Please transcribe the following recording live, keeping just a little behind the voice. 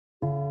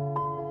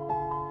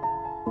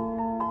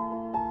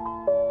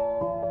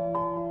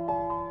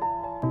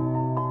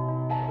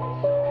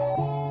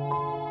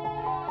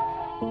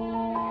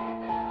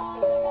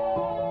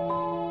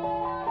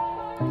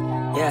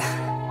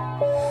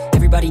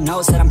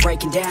knows that I'm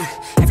breaking down.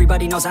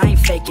 Everybody knows I ain't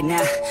faking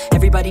now.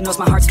 Everybody knows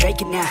my heart's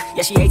faking now.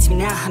 Yeah, she hates me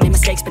now, I made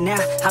mistakes, but now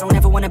I don't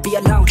ever wanna be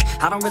alone.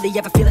 I don't really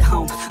ever feel at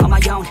home, on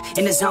my own,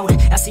 in the zone.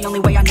 That's the only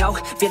way I know,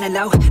 feeling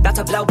low, about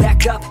to blow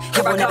back up.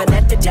 Here I never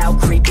let the doubt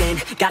creep in.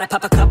 Gotta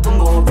pop a couple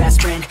more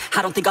aspirin.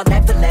 I don't think I'll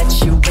ever let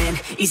you in.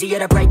 Easier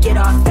to break it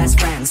off best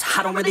friends.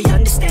 I don't really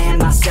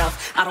understand myself,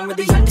 I don't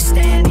really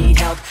understand, need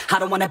help. I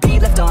don't wanna be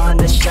left on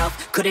the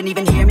shelf. Couldn't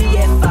even hear me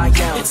if I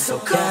yelled. It's so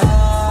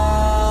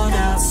cold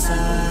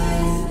outside,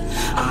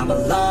 I'm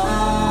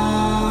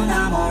alone,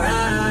 I'm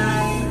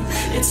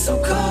alright. It's so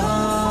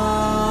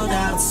cold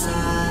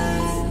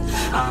outside,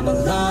 I'm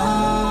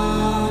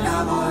alone,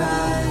 I'm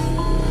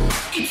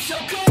alright. It's so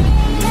cold.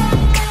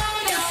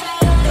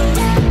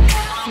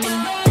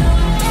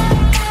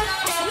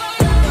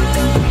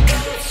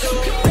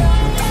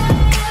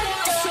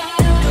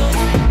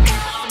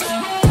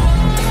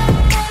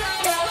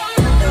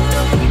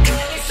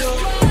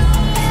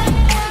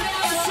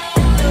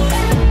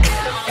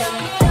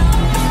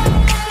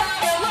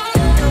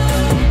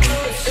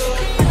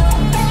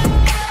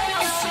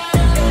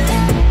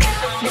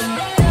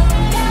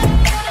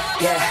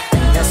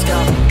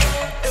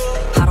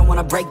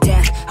 Break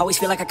down, always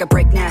feel like I could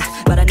break now,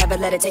 but I never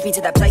let it take me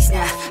to that place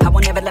now. I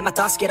won't ever let my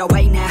thoughts get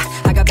away now.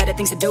 I got better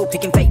things to do,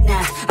 picking fate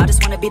now. I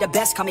just wanna be the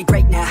best, call me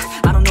great now.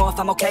 I don't know if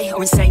I'm okay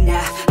or insane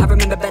now. I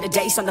remember better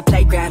days on the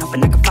playground,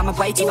 hoping I can find my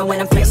way. Even when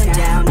I'm feeling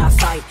down, I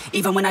fight.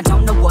 Even when I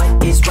don't know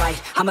what is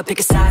right, I'ma pick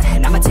a side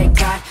and I'ma take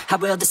pride. I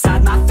will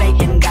decide my fate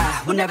and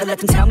I will never let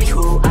them tell me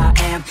who I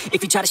am.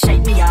 If you try to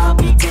shape me, I'll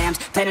be damned.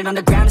 Planet on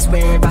the ground is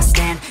where I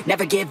stand.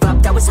 Never give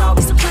up, that was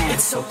always the plan.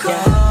 It's so cold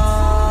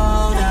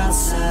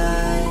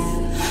outside,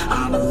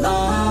 I'm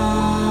alone.